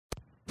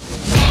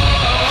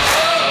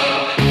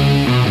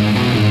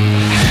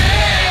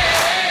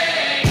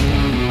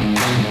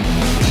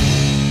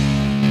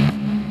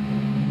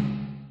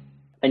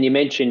And you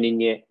mentioned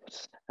in your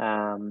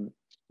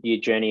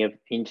journey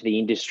into the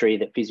industry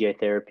that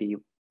physiotherapy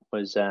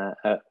was an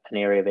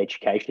area of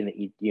education that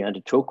you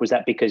undertook. Was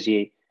that because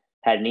you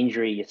had an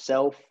injury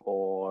yourself,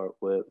 or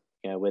were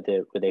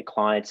there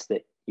clients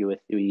that were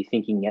you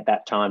thinking at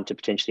that time to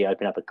potentially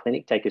open up a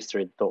clinic? Take us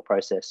through the thought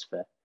process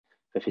for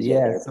physiotherapy.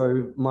 Yeah,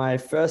 so my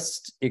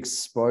first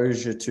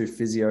exposure to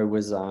physio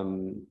was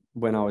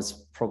when I was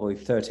probably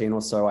 13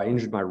 or so. I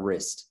injured my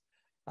wrist.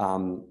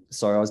 So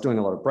I was doing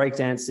a lot of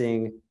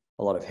breakdancing,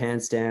 a lot of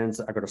handstands.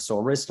 I got a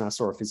sore wrist and I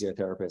saw a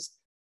physiotherapist.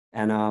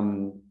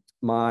 And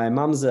my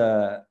mum's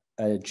a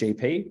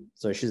GP,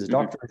 so she's a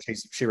doctor.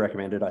 She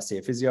recommended I see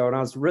a physio, and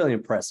I was really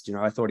impressed.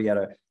 I thought he had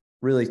a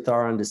really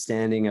thorough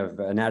understanding of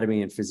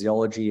anatomy and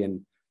physiology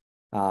and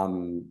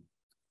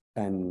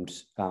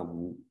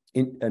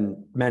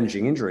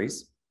managing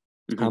injuries.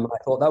 I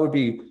thought that would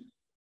be,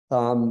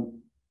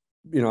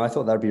 I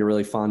thought that would be a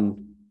really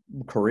fun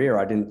career.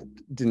 I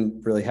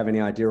didn't really have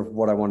any idea of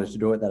what I wanted to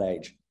do at that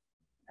age.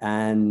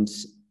 And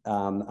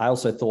I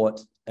also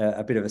thought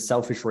a bit of a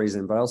selfish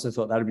reason, but I also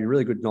thought that would be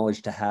really good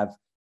knowledge to have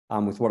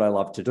with what I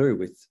love to do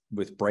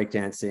with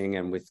breakdancing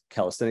and with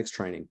calisthenics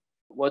training.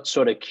 What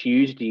sort of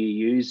cues do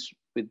you use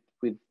with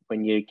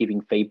when you're giving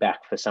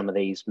feedback for some of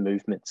these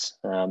movements?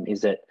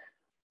 Is it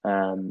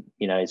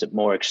is it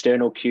more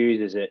external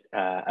cues? Is it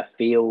a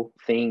feel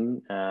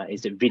thing?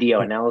 Is it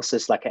video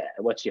analysis?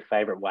 What's your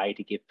favorite way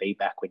to give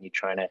feedback when you're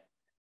trying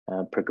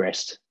to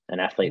progress an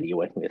athlete that you're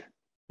working with?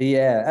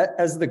 Yeah,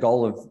 as the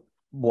goal of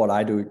what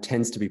I do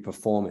tends to be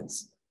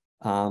performance.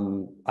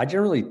 I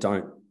generally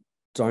don't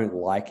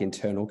like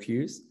internal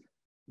cues.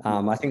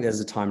 I think there's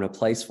a time and a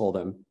place for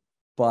them.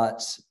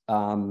 But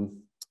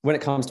when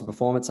it comes to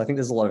performance, I think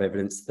there's a lot of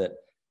evidence that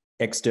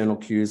external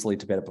cues lead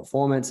to better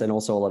performance, and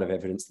also a lot of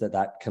evidence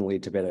that can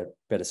lead to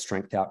better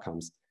strength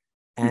outcomes.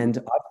 And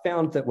I've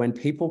found that when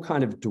people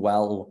kind of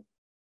dwell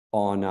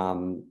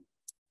on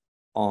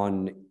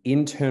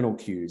internal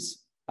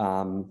cues,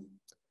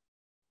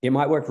 it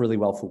might work really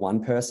well for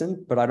one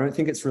person, but I don't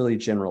think it's really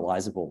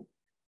generalizable.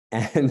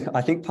 And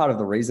I think part of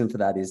the reason for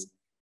that is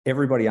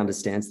everybody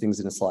understands things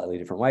in a slightly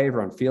different way.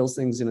 Everyone feels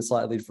things in a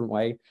slightly different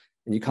way.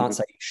 And you can't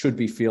say you should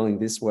be feeling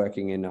this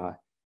working in your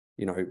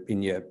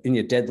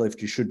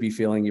deadlift, you should be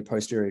feeling your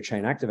posterior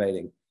chain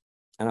activating.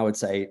 And I would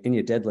say in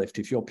your deadlift,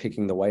 if you're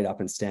picking the weight up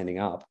and standing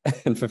up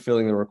and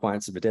fulfilling the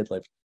requirements of a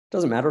deadlift, it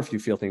doesn't matter if you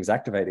feel things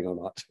activating or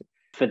not.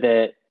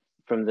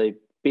 From the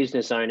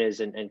business owners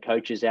and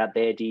coaches out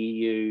there, do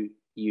you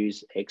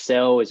use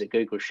Excel? Is it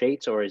Google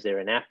Sheets, or is there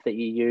an app that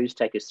you use?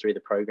 Take us through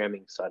the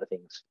programming side of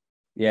things.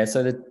 Yeah,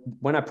 so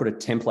when I put a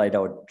template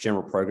or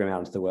general program out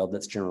into the world,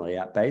 that's generally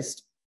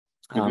app-based.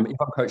 If I'm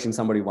coaching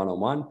somebody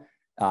one-on-one,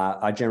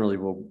 I generally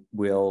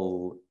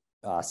will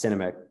send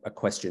them a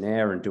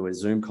questionnaire and do a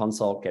Zoom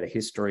consult, get a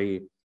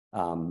history,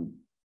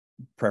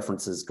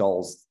 preferences,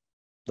 goals,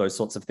 those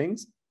sorts of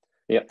things.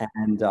 Yeah.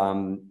 And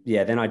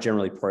then I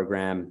generally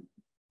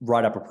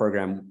write up a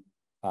program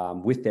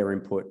with their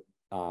input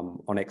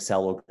on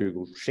Excel or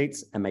Google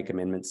Sheets and make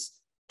amendments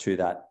to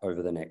that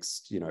over the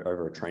next,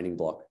 over a training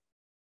block.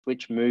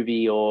 Which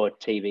movie or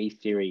TV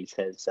series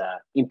has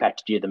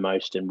impacted you the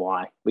most, and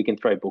why? We can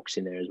throw books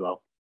in there as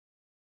well.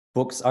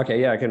 Books.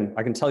 Okay. Yeah, I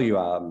can tell you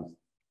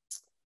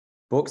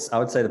books. I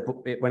would say the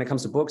book, when it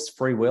comes to books,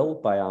 Free Will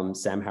by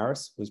Sam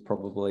Harris was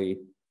probably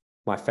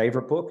my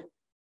favorite book.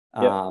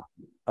 Yep. I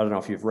don't know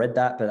if you've read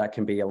that, but that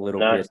can be a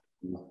little bit,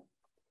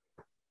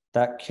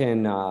 that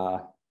can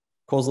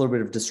cause a little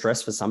bit of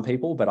distress for some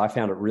people, but I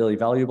found it really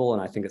valuable,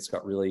 and I think it's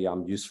got really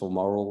useful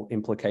moral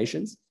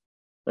implications.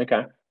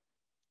 Okay.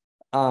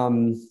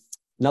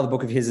 Another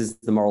book of his is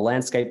The Moral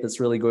Landscape. That's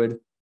really good.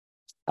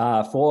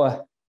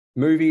 For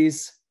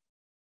movies,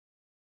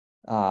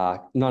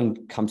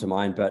 none come to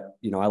mind, but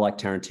I like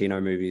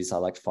Tarantino movies. I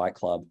like Fight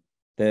Club.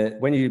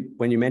 When you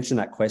mentioned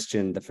that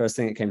question, the first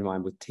thing that came to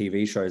mind with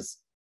TV shows,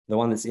 the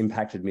one that's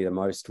impacted me the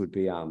most would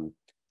be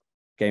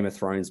Game of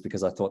Thrones,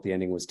 because I thought the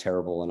ending was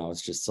terrible, and I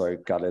was just so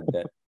gutted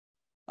that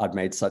I'd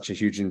made such a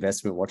huge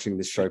investment watching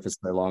this show for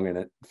so long, and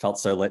it felt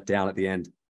so let down at the end.